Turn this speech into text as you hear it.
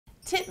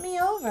tip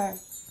me over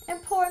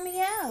and pour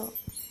me out.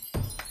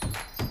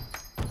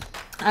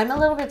 I'm a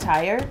little bit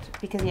tired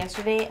because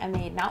yesterday I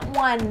made not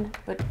one,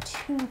 but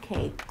 2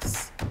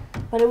 cakes.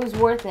 But it was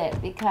worth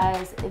it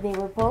because they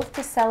were both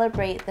to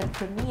celebrate the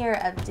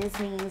premiere of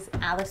Disney's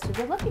Alice Through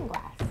the Looking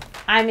Glass.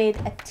 I made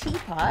a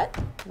teapot,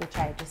 which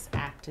I just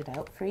acted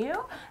out for you,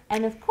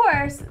 and of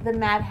course, the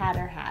Mad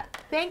Hatter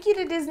hat. Thank you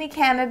to Disney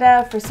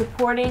Canada for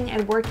supporting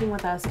and working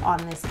with us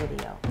on this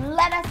video.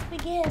 Let us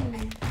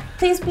begin.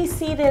 Please be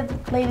seated,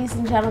 ladies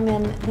and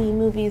gentlemen. The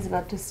movie is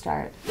about to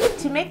start.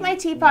 To make my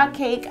teapot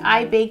cake,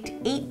 I baked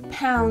 8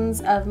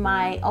 pounds of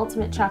my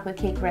ultimate chocolate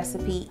cake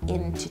recipe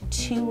into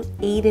 2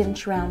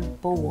 8-inch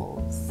round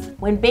bowls.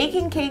 When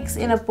baking cakes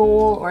in a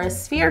bowl or a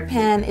sphere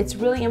pan, it's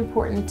really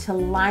important to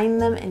line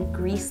them and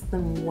grease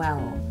them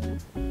well.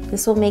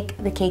 This will make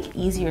the cake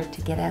easier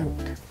to get out,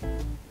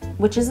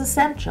 which is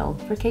essential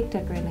for cake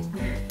decorating.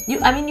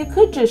 I mean, you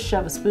could just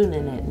shove a spoon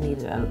in it and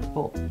eat it out of the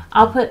bowl.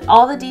 I'll put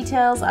all the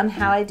details on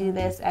how I do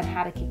this at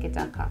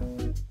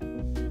howtocakeit.com.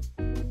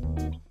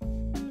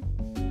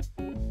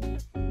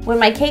 When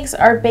my cakes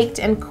are baked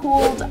and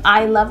cooled,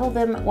 I level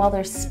them while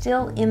they're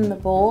still in the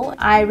bowl.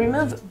 I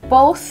remove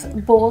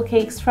both bowl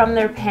cakes from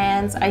their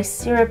pans. I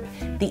syrup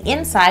the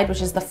inside,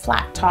 which is the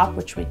flat top,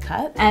 which we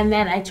cut, and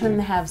then I turn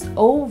the halves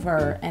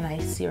over and I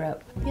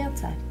syrup the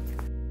outside.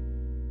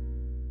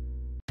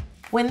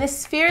 When the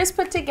sphere is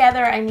put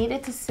together, I need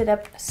it to sit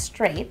up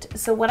straight.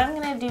 So what I'm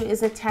gonna do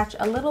is attach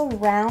a little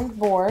round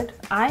board.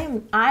 I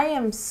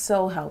am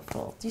so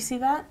helpful. Do you see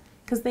that?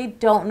 Because they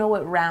don't know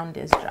what round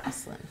is,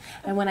 Jocelyn.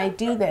 And when I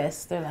do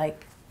this, they're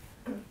like,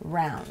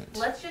 round.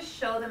 Let's just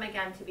show them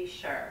again to be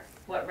sure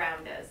what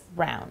round is.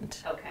 Round.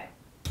 Okay.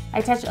 I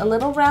attach a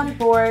little round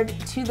board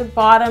to the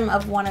bottom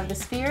of one of the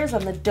spheres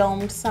on the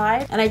domed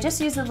side, and I just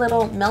use a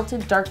little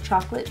melted dark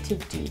chocolate to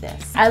do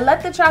this. I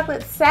let the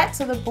chocolate set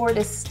so the board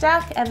is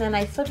stuck, and then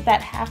I flip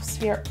that half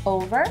sphere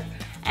over,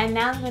 and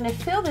now I'm going to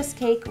fill this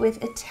cake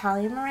with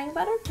Italian meringue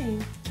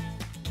buttercream.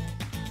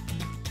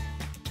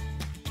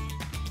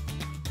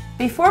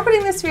 Before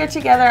putting the sphere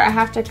together, I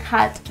have to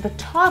cut the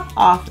top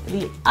off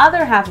the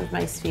other half of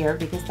my sphere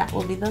because that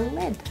will be the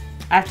lid.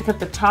 I have to cut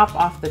the top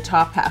off the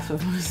top half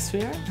of my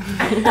sphere.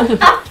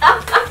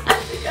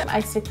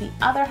 I stick the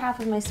other half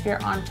of my sphere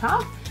on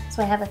top,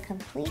 so I have a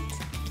complete,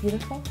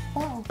 beautiful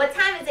ball. What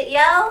time is it,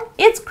 yo?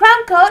 It's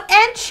crumb coat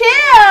and chill!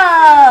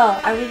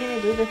 Are we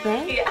gonna do the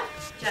thing? Yeah.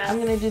 I'm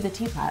gonna do the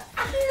teapot.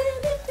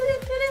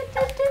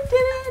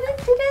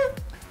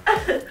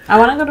 I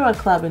wanna go to a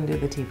club and do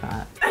the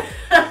teapot.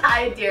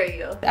 I dare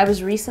you. I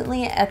was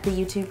recently at the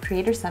YouTube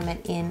Creator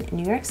Summit in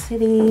New York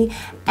City,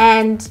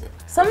 and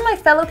some of my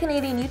fellow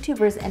Canadian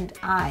YouTubers and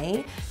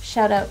I,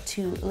 shout out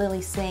to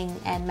Lily Singh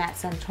and Matt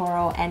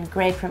Santoro and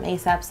Greg from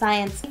ASAP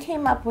Science, we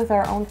came up with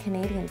our own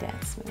Canadian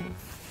dance move.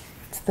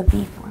 It's the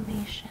V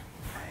formation.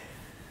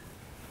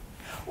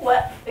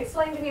 What?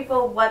 Explain to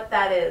people what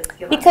that is,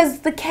 Yolanda. Because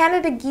the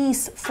Canada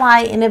geese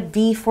fly in a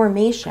V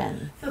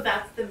formation. So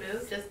that's the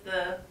move, just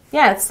the...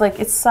 Yeah, it's like,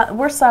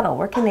 we're subtle,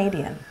 we're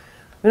Canadian.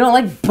 We don't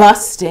like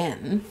bust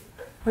in.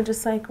 We're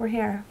just like, we're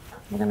here.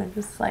 We're gonna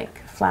just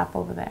like flap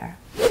over there.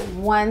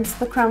 Once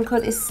the crumb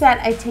coat is set,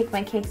 I take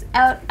my cakes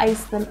out,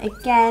 ice them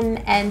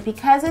again, and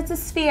because it's a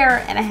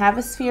sphere and I have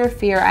a sphere,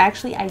 I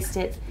actually iced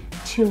it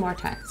 2 more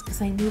times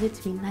because I need it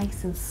to be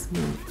nice and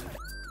smooth.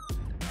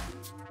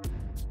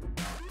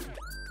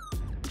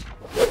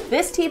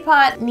 This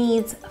teapot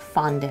needs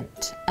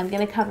fondant. I'm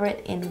gonna cover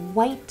it in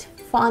white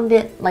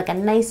fondant like a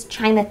nice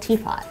china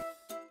teapot.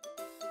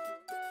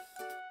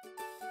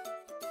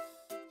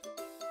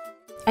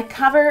 I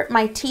cover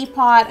my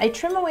teapot, I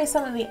trim away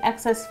some of the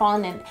excess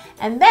fondant,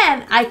 and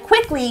then I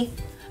quickly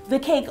the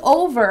cake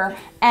over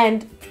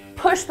and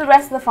push the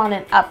rest of the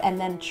fondant up and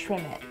then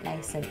trim it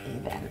nice and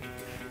even.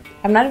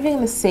 I'm not even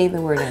going to say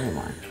the word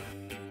anymore.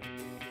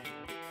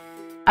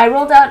 I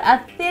rolled out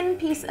a thin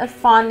piece of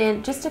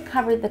fondant just to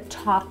cover the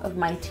top of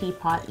my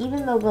teapot,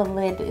 even though the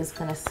lid is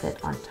going to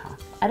sit on top.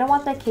 I don't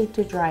want that cake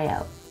to dry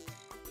out.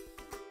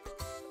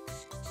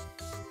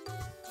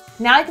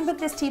 Now I can put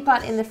this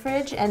teapot in the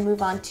fridge and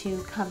move on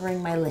to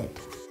covering my lid.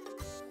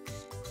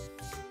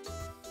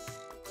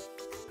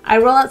 I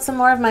roll out some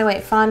more of my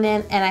white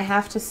fondant, and I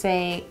have to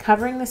say,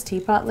 covering this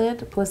teapot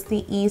lid was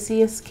the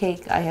easiest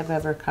cake I have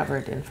ever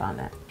covered in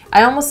fondant.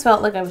 I almost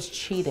felt like I was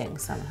cheating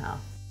somehow.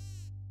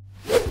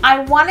 I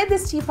wanted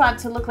this teapot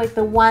to look like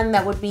the one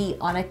that would be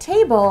on a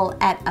table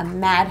at a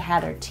Mad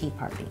Hatter tea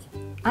party.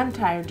 I'm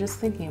tired just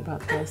thinking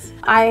about this.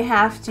 I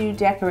have to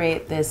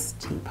decorate this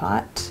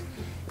teapot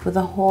with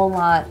a whole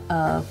lot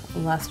of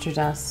luster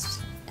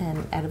dust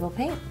and edible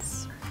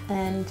paints.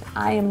 And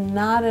I am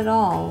not at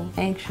all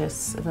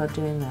anxious about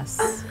doing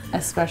this,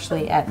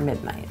 especially at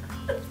midnight.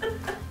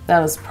 That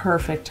was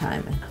perfect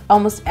timing.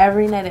 Almost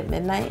every night at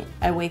midnight,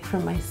 I wake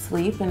from my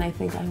sleep and I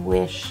think I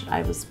wish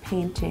I was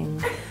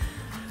painting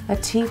a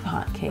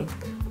teapot cake.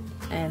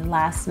 And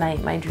last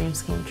night, my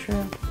dreams came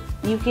true.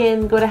 You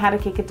can go to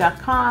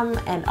howtocakeit.com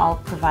and I'll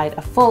provide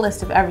a full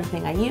list of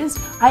everything I used.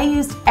 I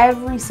used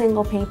every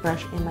single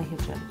paintbrush in my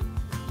kitchen.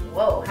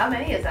 Whoa, how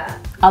many is that?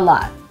 A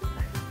lot.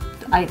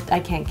 I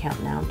can't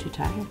count now, I'm too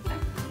tired.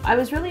 I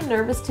was really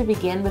nervous to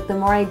begin, but the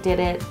more I did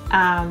it,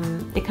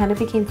 it kind of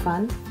became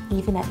fun,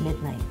 even at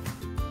midnight.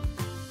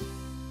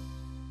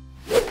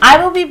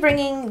 I will be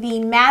bringing the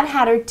Mad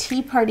Hatter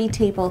Tea Party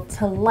table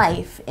to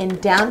life in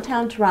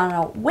downtown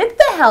Toronto with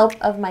the help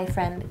of my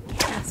friend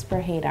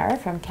Casper Hadar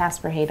from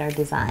Casper Hadar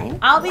Design.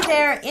 I'll be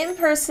there in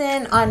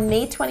person on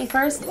May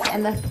 21st,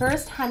 and the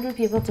first 100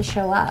 people to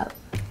show up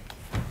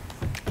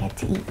get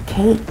to eat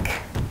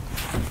cake.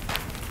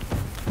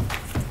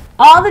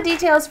 All the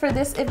details for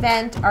this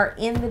event are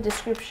in the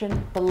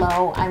description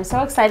below. I'm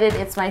so excited.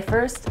 It's my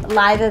first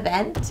live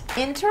event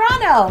in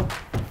Toronto.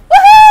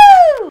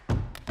 Woohoo!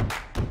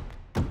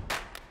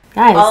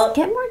 Guys,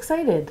 get more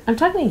excited. I'm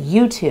talking to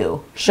you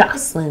two,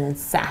 Jocelyn and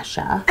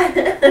Sasha.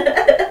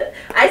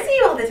 I see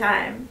you all the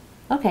time.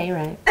 Okay, you're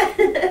right.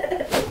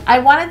 I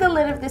wanted the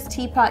lid of this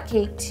teapot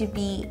cake to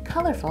be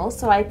colorful,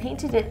 so I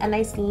painted it a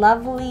nice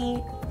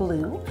lovely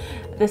blue,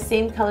 the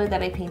same color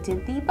that I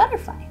painted the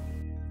butterfly.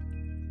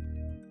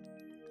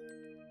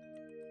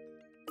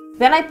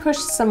 Then I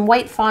pushed some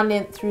white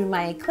fondant through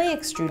my clay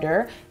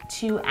extruder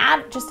to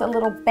add just a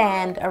little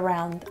band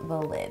around the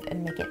lid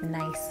and make it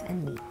nice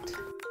and neat.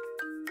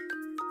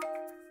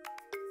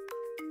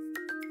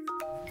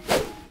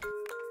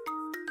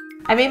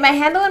 I made my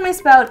handle and my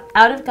spout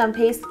out of gum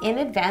paste in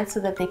advance so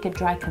that they could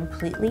dry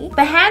completely.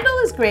 The handle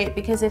is great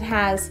because it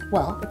has,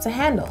 well, it's a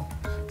handle.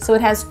 So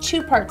it has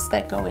two parts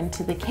that go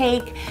into the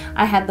cake.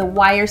 I had the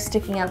wire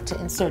sticking out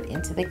to insert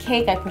into the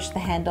cake. I pushed the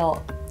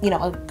handle,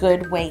 a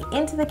good way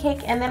into the cake,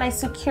 and then I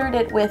secured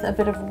it with a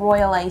bit of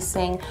royal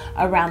icing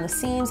around the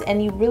seams.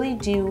 And you really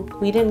do,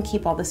 we didn't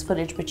keep all this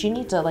footage, but you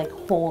need to like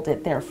hold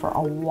it there for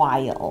a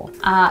while.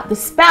 The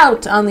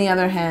spout, on the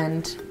other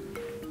hand,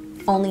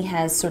 only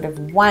has sort of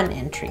one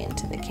entry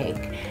into the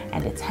cake,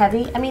 and it's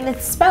heavy. I mean,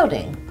 it's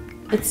spouting.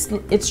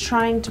 It's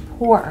trying to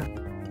pour.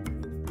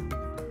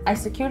 I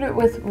secured it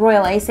with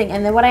royal icing,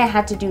 and then what I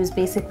had to do is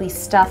basically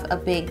stuff a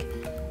big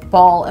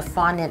ball of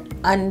fondant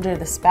under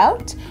the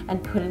spout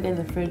and put it in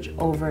the fridge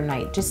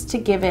overnight, just to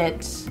give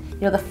it,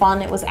 the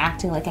fondant was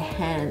acting like a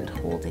hand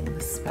holding the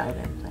spout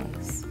in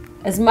place.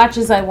 As much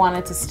as I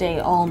wanted to stay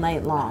all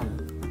night long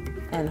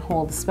and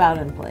hold the spout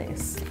in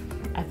place,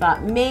 I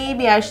thought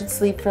maybe I should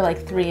sleep for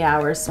like 3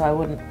 hours so I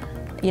wouldn't,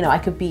 I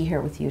could be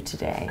here with you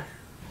today.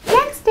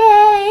 Next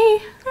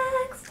day!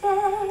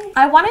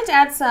 I wanted to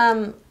add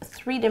some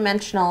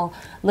three-dimensional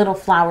little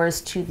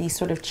flowers to the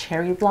sort of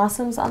cherry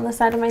blossoms on the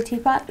side of my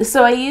teapot.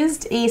 So I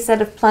used a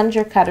set of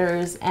plunger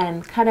cutters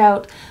and cut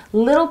out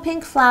little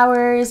pink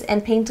flowers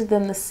and painted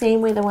them the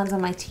same way the ones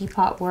on my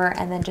teapot were,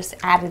 and then just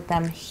added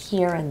them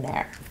here and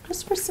there,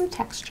 just for some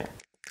texture.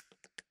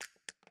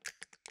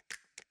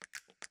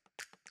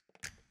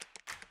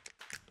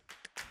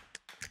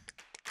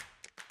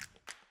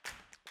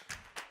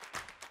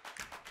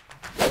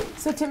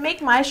 So to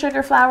make my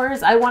sugar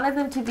flowers, I wanted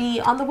them to be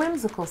on the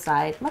whimsical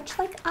side, much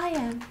like I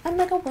am. I'm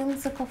like a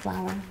whimsical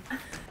flower.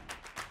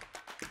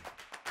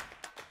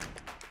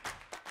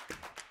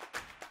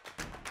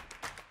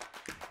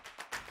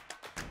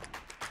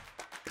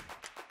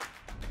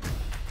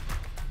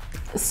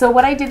 So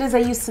what I did is I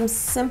used some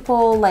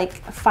simple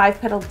like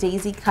 5-petal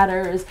daisy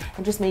cutters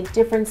and just made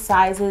different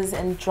sizes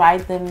and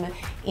dried them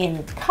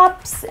in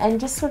cups and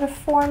just sort of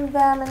formed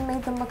them and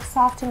made them look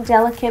soft and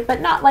delicate,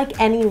 but not like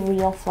any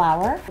real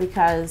flower,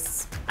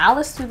 because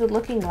Alice Through the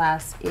Looking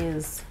Glass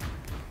is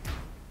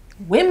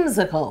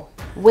whimsical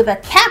with a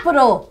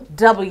capital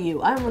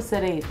W. I almost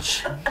said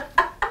H.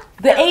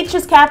 The H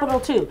is capital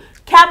too.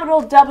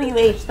 Capital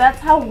WH. That's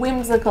how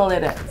whimsical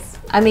it is.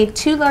 I made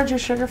 2 larger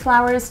sugar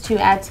flowers to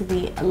add to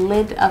the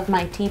lid of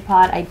my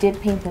teapot. I did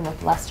paint them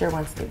with luster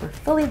once they were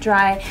fully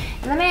dry.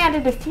 And then I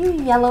added a few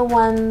yellow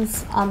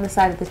ones on the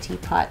side of the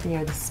teapot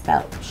near the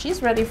spout.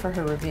 She's ready for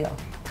her reveal.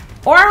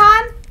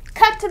 Orhan,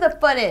 cut to the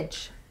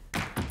footage.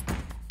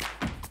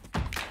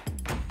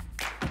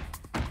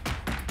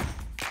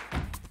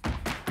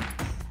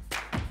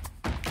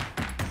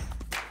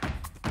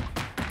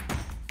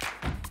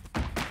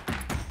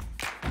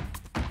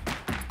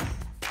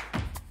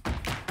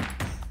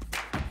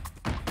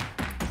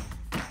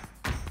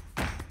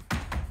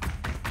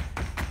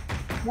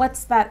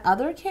 What's that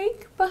other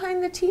cake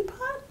behind the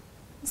teapot?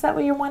 Is that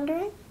what you're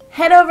wondering?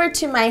 Head over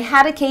to my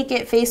How to Cake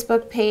It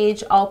Facebook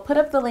page. I'll put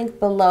up the link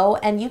below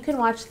and you can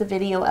watch the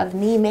video of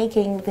me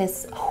making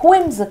this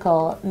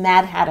whimsical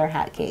Mad Hatter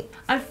hat cake.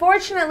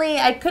 Unfortunately,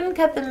 I couldn't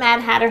cut the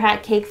Mad Hatter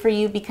hat cake for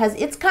you because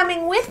it's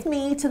coming with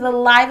me to the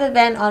live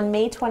event on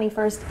May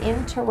 21st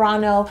in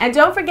Toronto. And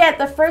don't forget,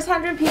 the first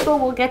 100 people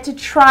will get to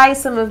try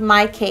some of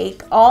my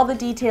cake. All the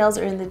details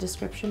are in the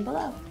description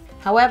below.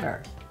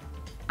 However,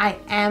 I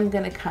am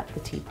gonna cut the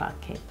teapot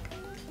cake.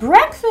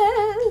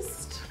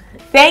 Breakfast!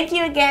 Thank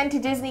you again to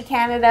Disney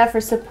Canada for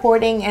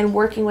supporting and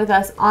working with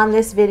us on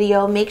this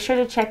video. Make sure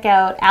to check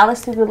out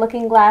Alice Through the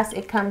Looking Glass.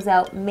 It comes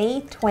out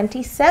May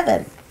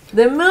 27th.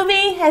 The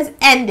movie has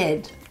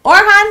ended.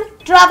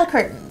 Orhan, draw the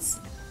curtains.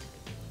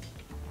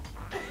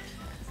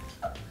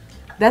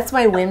 That's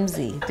my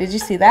whimsy. Did you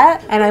see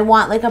that? And I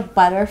want like a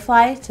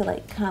butterfly to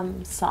like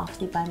come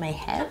softly by my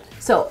head.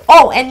 So,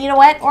 oh, and you know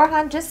what,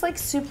 Orhan? Just like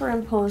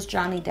superimpose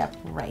Johnny Depp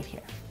right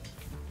here.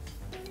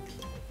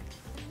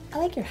 I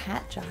like your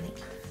hat, Johnny.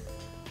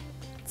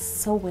 It's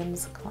so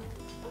whimsical.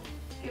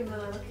 Give him a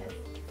little kiss.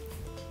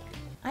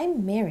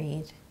 I'm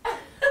married.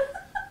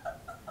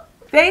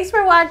 Thanks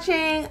for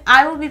watching.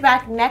 I will be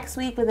back next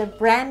week with a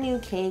brand new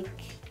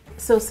cake.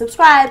 So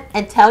subscribe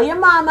and tell your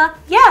mama.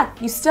 Yeah,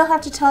 you still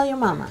have to tell your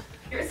mama.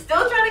 You're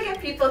still trying to get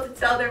people to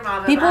tell their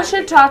mama. People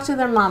should talk to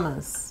their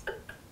mamas.